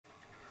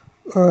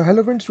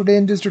Hello friends, today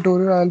in this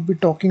tutorial I'll be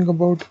talking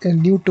about a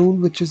new tool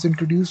which is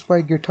introduced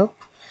by GitHub.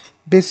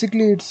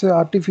 Basically it's an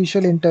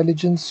artificial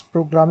intelligence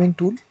programming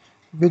tool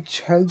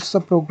which helps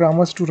the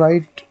programmers to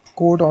write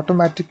code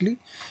automatically.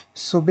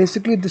 So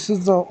basically this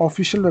is the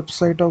official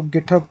website of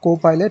GitHub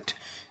Copilot.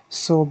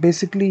 So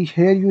basically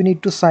here you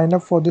need to sign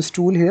up for this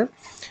tool here,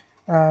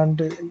 and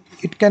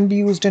it can be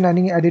used in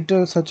any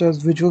editor such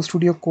as Visual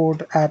Studio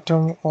Code,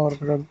 Atom,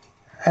 or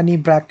any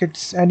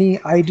brackets,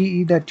 any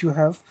IDE that you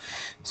have.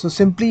 So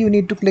simply you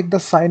need to click the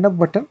sign up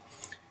button,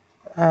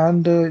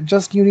 and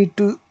just you need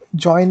to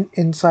join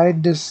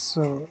inside this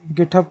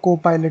GitHub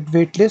Copilot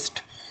waitlist.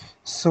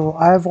 So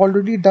I have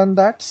already done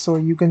that, so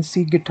you can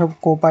see GitHub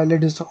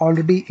Copilot is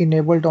already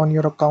enabled on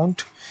your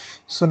account.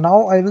 So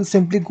now I will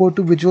simply go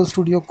to Visual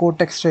Studio Code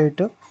text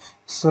editor.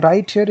 So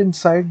right here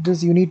inside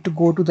this you need to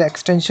go to the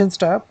extensions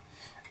tab,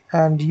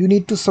 and you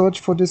need to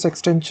search for this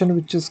extension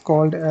which is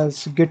called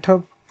as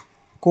GitHub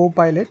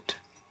Copilot.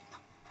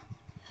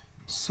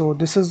 So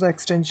this is the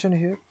extension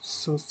here.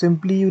 So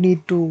simply you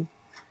need to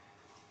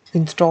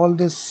install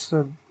this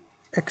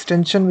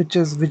extension which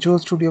is Visual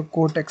Studio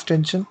Code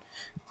extension.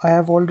 I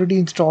have already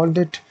installed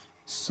it,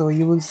 so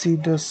you will see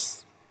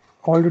this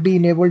already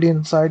enabled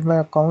inside my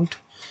account.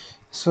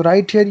 So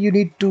right here you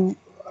need to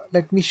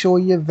let me show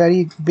you a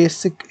very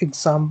basic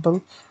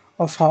example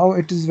of how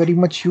it is very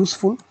much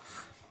useful.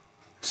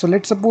 So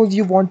let's suppose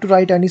you want to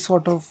write any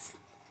sort of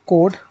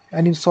code,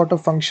 any sort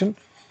of function.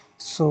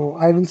 So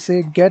I will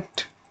say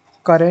get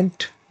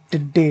current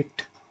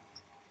date.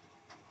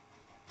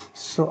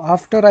 So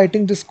after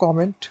writing this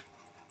comment,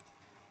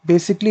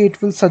 basically it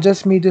will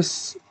suggest me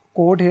this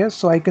code here,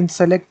 so I can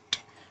select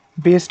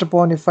based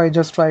upon if I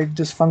just write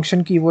this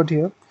function keyword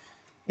here.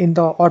 In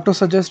the auto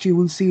suggest you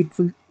will see it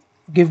will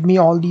give me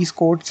all these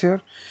codes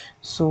here.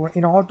 So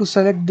in order to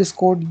select this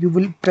code you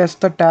will press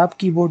the tab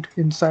keyboard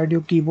inside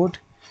your keyboard.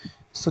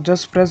 So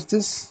just press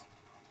this,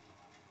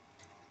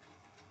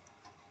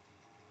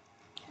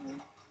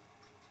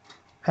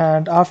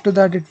 and after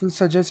that it will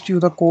suggest you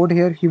the code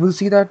here. You will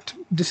see that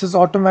this is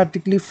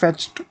automatically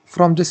fetched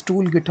from this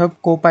tool GitHub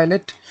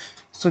Copilot.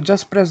 So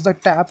just press the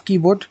tab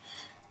keyboard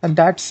and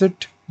that's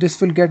it.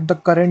 This will get the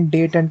current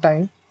date and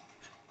time.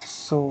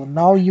 So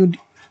now you,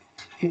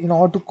 in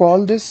order to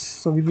call this,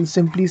 so we will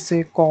simply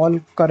say call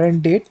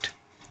current date.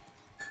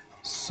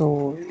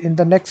 So in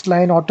the next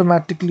line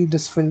automatically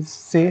this will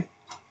say,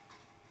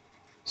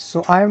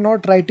 so I am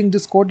not writing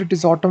this code, it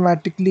is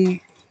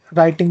automatically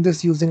writing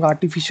this using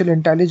artificial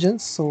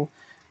intelligence. So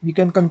we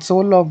can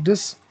console log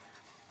this.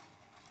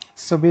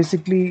 So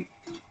basically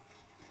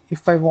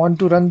if I want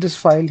to run this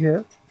file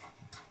here,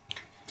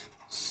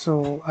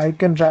 so I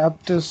can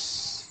wrap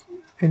this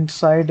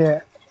inside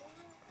a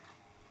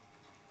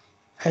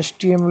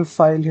HTML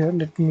file here.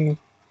 Let me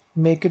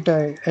make it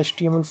a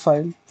HTML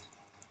file.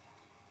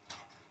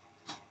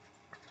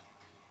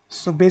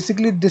 So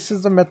basically this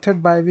is the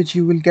method by which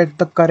you will get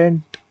the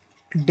current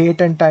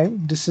date and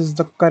time. This is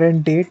the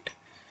current date,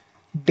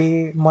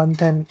 day,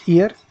 month and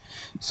year.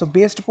 So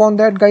based upon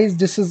that guys,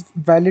 this is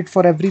valid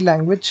for every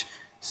language.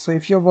 So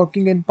if you're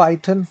working in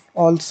Python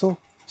also,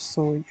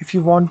 so if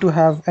you want to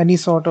have any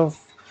sort of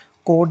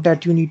code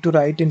that you need to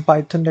write in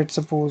Python, let's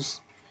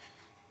suppose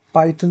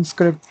Python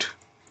script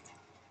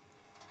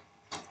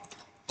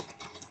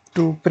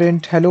to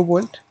print hello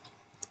world.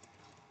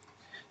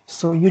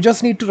 So you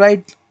just need to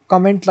write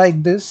comment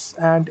like this,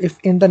 and if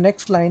in the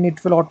next line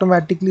it will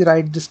automatically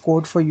write this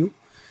code for you.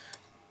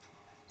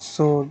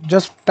 So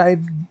just type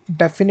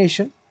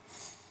definition.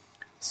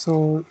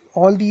 So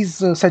all these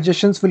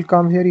suggestions will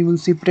come here. You will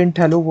see print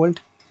hello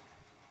world.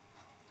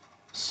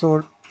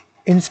 So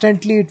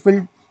instantly it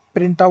will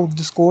print out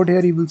this code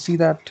here. You will see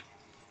that,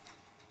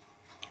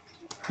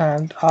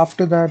 and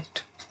after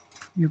that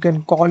you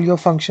can call your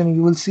function.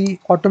 You will see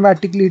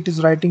automatically it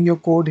is writing your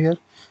code here,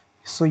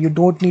 so you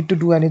don't need to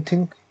do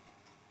anything.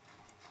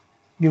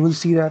 You will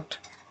see that.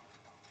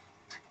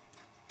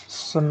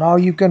 So now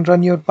you can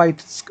run your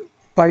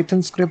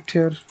Python script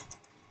here.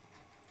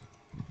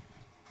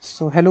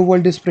 So hello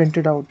world is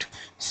printed out.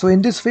 So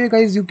in this way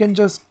guys, you can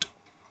just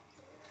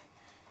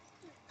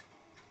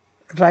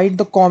write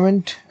the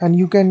comment and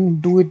you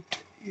can do it.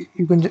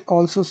 You can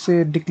also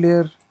say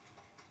declare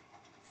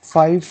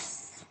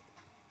 5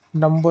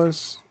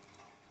 numbers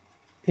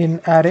in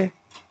array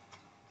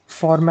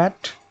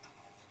format.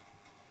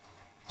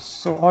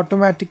 So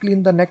automatically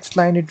in the next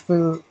line it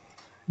will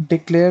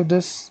declare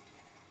this.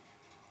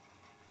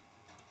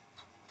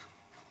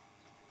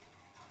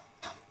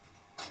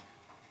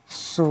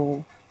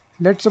 So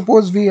let's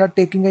suppose we are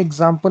taking an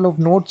example of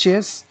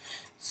Nodejs.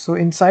 So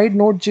inside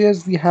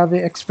Node.js we have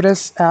an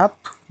Express app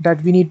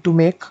that we need to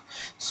make.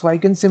 So I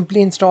can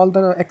simply install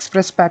the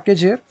Express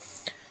package here.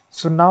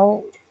 So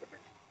now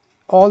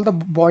all the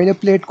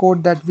boilerplate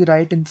code that we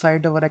write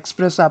inside our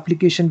Express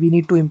application, we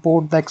need to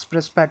import the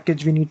Express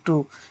package. We need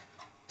to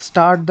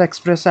start the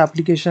Express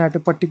application at a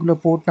particular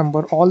port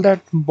number. All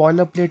that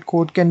boilerplate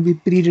code can be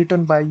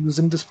pre-written by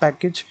using this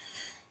package.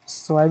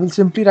 So I will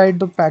simply write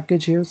the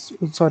package here,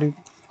 sorry,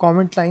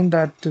 comment line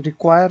that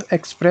require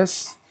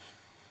Express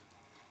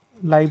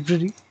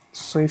library.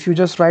 So if you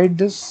just write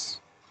this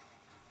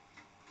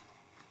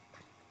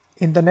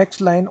in the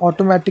next line,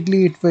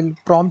 automatically it will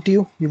prompt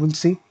you. You will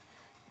see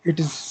it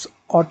is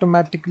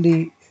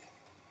automatically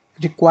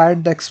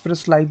required the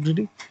express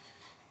library.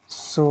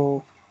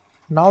 So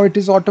now it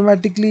is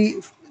automatically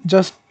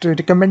just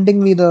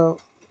recommending me the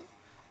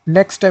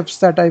next steps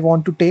that I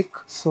want to take.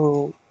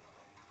 So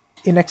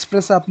in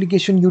express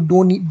application you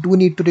do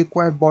need to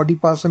require body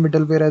parser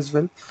middleware as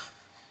well.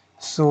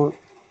 So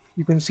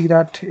you can see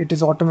that it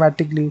is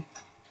automatically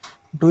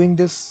doing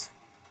this.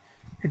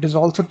 It is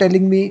also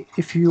telling me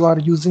if you are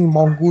using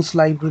Mongoose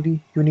library,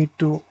 you need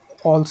to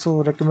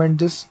also recommend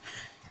this.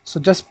 So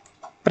just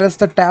press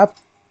the tab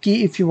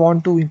key if you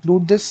want to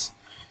include this.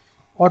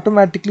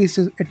 Automatically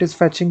it is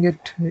fetching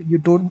it. You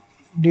don't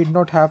need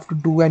not have to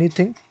do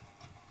anything.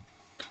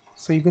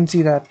 So you can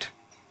see that.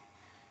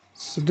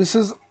 So this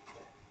is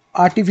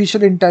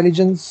artificial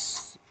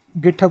intelligence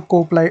GitHub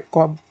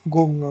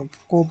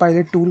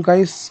Copilot tool,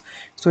 guys.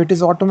 So it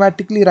is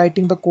automatically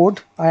writing the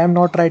code. I am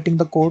not writing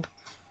the code.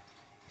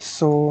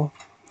 So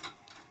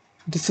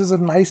this is a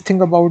nice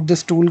thing about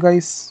this tool,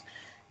 guys.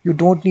 You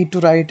don't need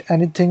to write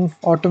anything.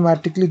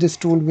 Automatically this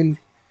tool will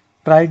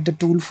write the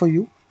tool for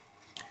you.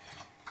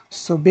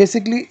 So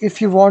basically,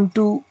 if you don't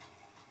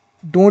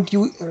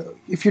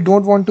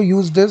want to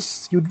use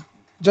this, you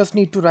just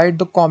need to write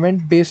the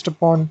comment based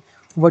upon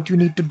what you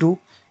need to do.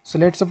 So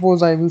let's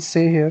suppose I will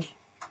say here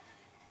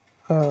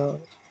uh,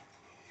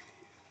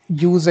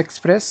 use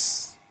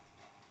express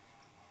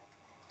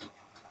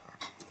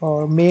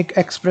or make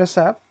express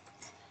app,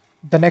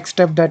 the next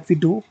step that we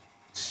do.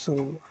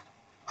 So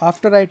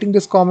after writing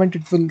this comment,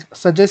 it will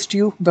suggest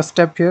you the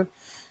step here,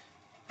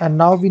 and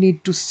now we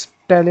need to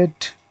tell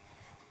it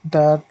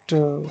that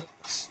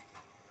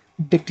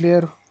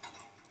declare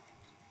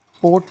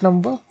port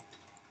number.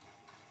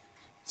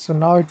 So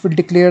now it will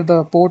declare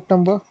the port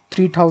number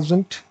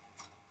 3000,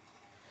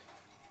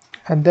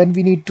 and then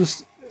we need to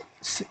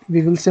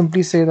we will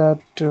simply say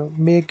that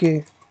make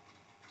a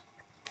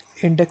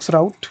index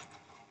route.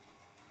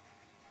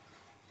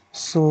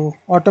 So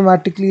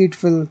automatically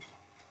it will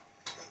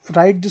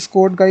write this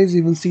code, guys.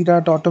 You will see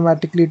that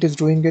automatically it is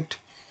doing it.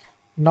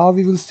 Now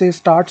we will say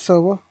start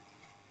server.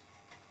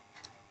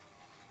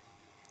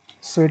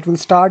 So it will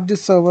start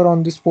this server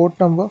on this port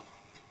number.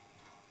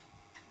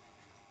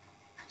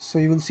 So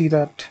you will see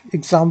that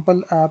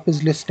example app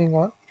is listening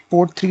on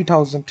port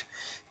 3000.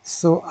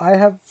 So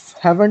I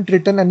haven't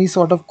written any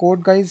sort of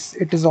code, guys.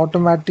 It is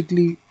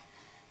automatically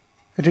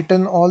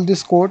written all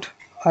this code.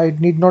 I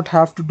need not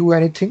have to do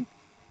anything.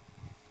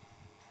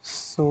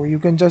 So you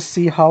can just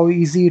see how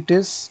easy it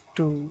is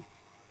to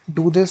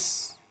do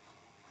this.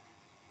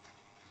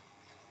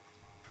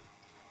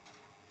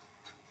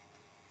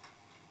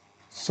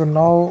 So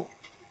now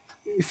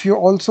if you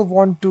also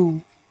want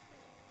to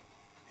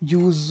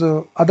use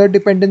other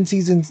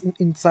dependencies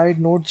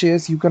inside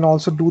Node.js, you can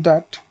also do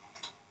that.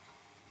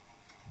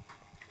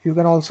 You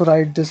can also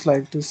write this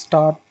like this: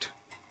 start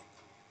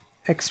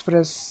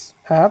express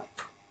app,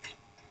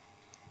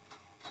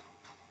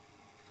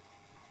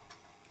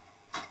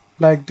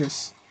 like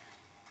this.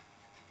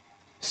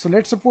 So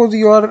let's suppose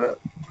you are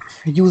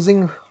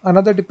using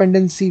another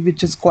dependency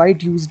which is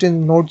quite used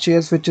in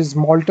Node.js, which is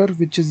Malter,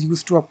 which is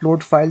used to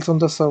upload files on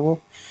the server.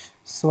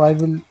 So I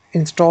will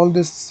install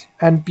this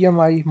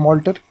npm I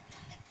Malter.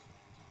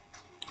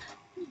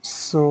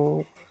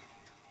 So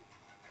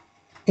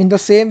in the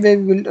same way,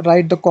 we will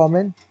write the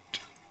comment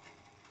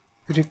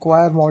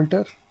require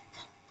Malter.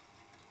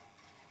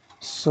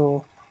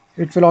 So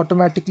it will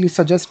automatically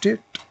suggest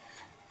it.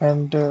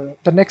 And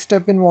the next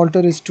step in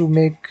Malter is to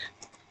make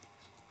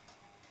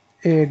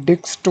a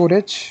disk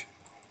storage.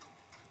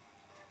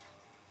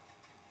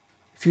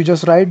 If you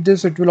just write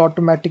this, it will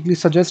automatically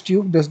suggest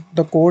you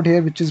the code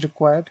here which is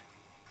required.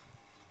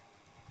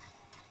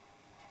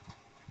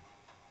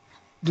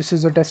 This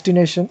is a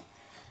destination.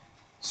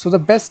 So the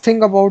best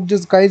thing about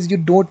this, guys, you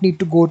don't need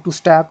to go to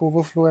Stack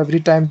Overflow every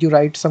time you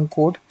write some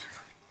code.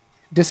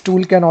 This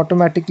tool can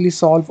automatically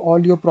solve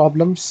all your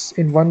problems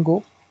in one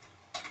go.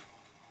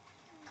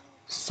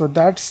 So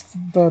that's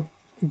the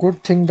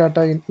good thing that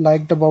I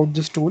liked about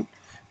this tool,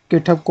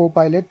 GitHub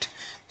Copilot.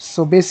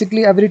 So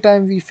basically every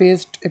time we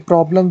faced a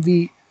problem,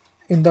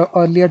 in the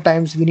earlier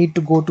times we need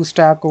to go to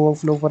Stack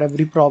Overflow for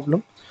every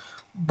problem.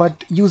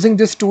 But using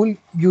this tool,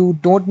 you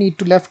don't need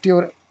to left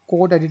your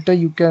code editor.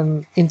 You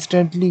can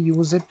instantly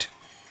use it.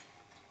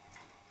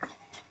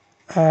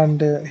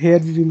 And here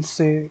we will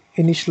say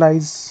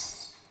initialize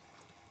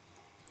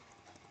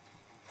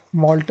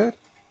Malter.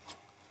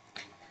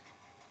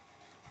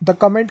 The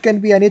comment can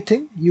be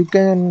anything.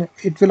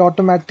 It will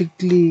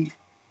automatically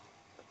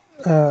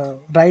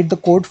write the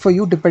code for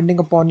you depending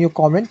upon your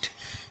comment.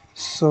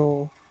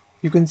 So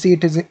you can see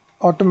it is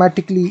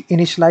automatically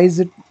initialize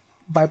it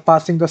by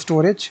passing the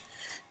storage.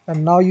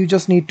 And now you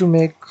just need to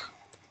make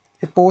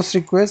a post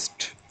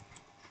request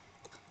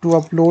to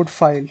upload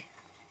file.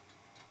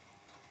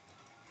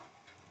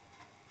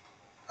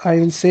 I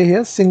will say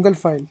here single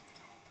file.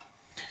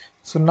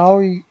 So now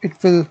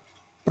it will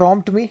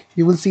prompt me.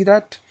 You will see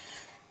that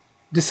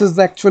This is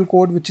the actual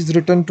code which is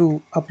written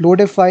to upload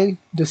a file.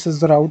 This is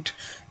the route.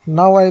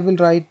 Now I will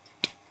write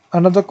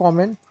another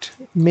comment,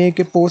 make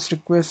a post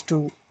request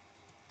to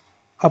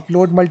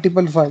upload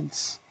multiple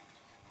files.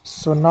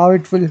 So now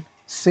it will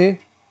say,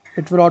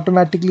 it will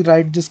automatically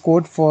write this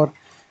code for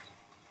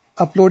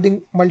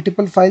uploading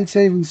multiple files.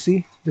 Here you will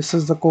see this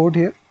is the code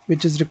here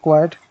which is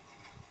required.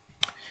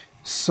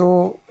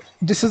 So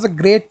this is a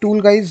great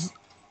tool, guys.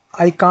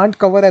 I can't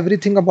cover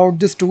everything about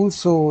this tool,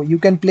 so you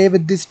can play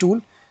with this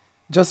tool.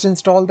 Just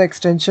install the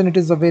extension. It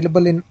is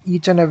available in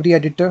each and every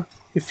editor.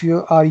 If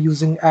you are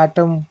using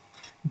Atom,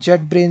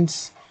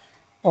 JetBrains,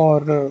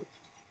 or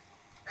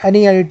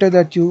any editor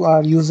that you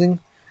are using,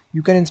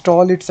 you can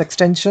install its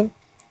extension.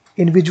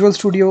 In Visual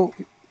Studio,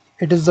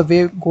 it is the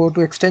way. Go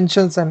to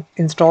extensions and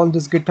install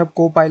this GitHub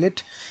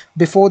Copilot.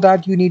 Before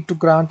that, you need to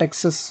grant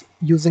access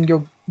using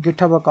your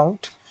GitHub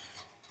account.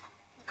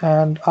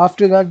 And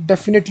after that,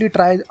 definitely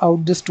try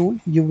out this tool.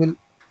 You will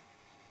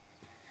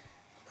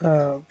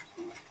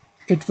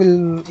it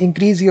will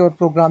increase your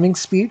programming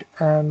speed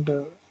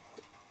and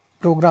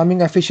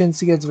programming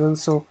efficiency as well.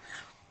 So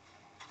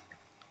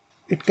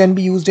it can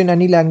be used in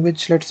any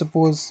language. Let's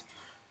suppose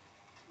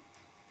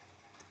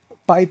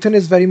Python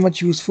is very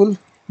much useful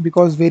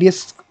because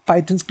various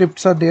Python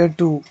scripts are there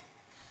to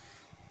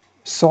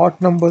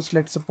sort numbers.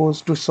 Let's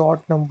suppose to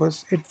sort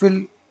numbers, it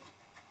will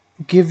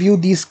give you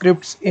these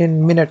scripts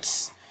in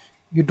minutes.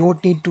 You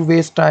don't need to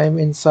waste time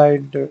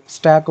inside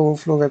Stack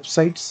Overflow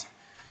websites.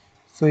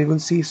 So you will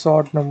see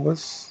sort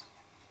numbers.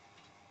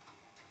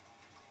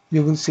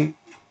 You will see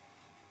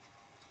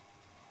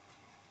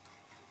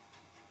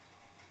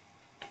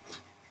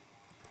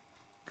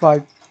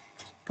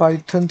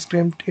Python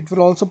script. It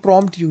will also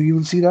prompt you. You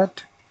will see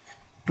that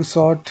to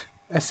sort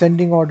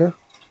ascending order.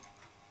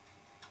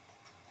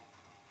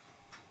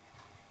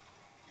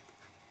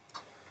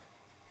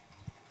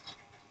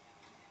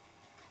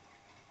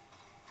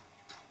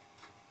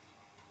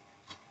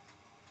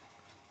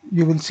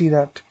 You will see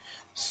that.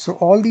 So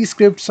all these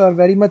scripts are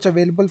very much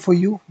available for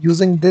you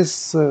using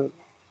this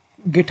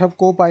GitHub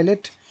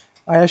Copilot.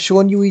 I have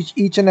shown you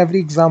each and every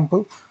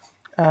example.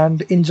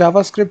 And in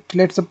JavaScript,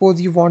 let's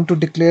suppose you want to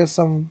declare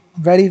some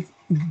very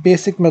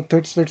basic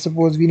methods. Let's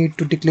suppose we need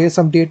to declare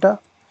some data,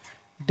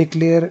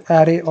 declare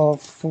array of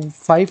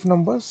 5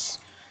 numbers.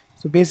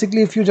 So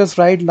basically, if you just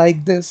write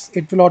like this,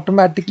 it will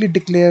automatically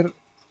declare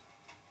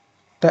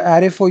the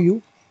array for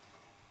you.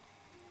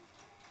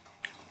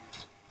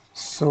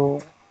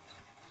 So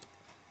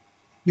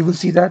you will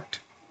see that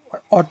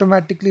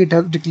automatically it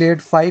has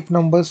declared 5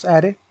 numbers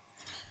array.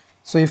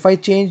 So if I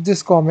change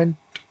this comment,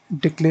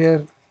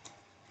 declare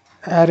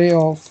array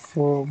of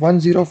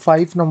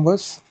 105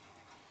 numbers.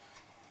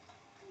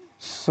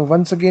 So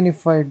once again,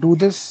 if I do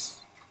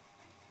this,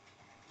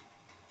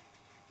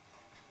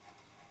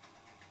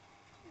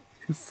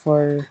 if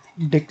I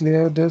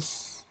declare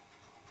this,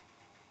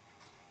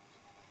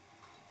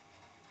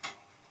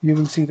 you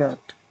will see that.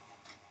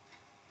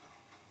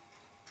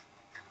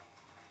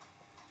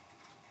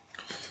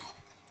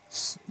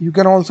 You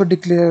can also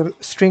declare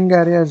string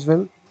array as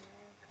well.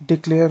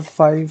 Declare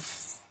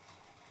 5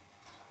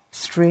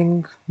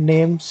 string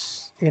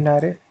names in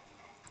array.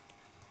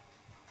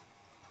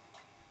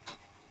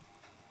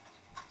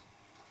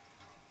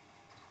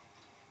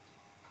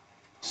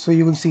 So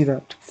you will see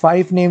that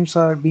 5 names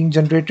are being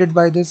generated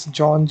by this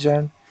John,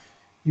 Jan.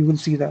 You will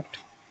see that.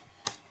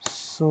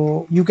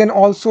 So you can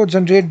also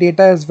generate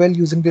data as well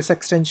using this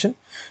extension.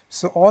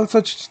 So all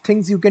such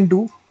things you can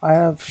do, I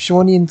have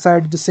shown you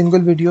inside the single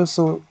video.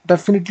 So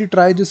definitely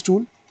try this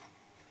tool.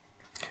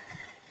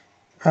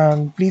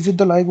 And please hit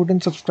the like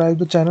button, subscribe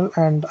the channel,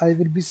 and I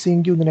will be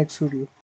seeing you in the next video.